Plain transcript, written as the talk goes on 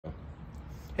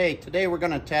Hey, today we're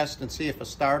going to test and see if a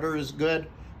starter is good.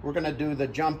 We're going to do the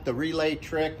jump the relay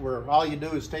trick where all you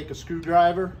do is take a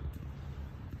screwdriver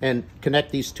and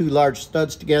connect these two large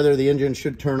studs together. The engine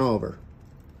should turn over.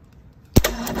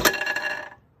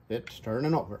 It's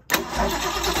turning over.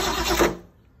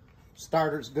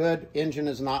 Starter's good, engine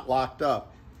is not locked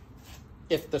up.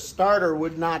 If the starter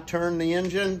would not turn the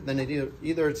engine, then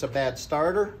either it's a bad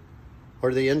starter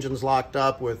or the engine's locked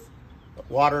up with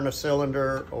water in a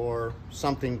cylinder or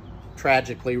something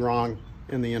tragically wrong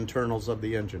in the internals of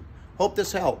the engine. Hope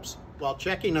this helps. While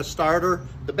checking a starter,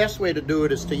 the best way to do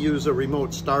it is to use a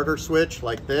remote starter switch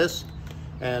like this.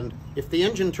 And if the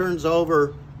engine turns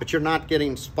over, but you're not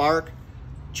getting spark,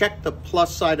 check the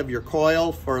plus side of your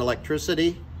coil for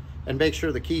electricity and make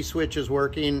sure the key switch is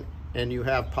working and you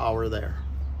have power there.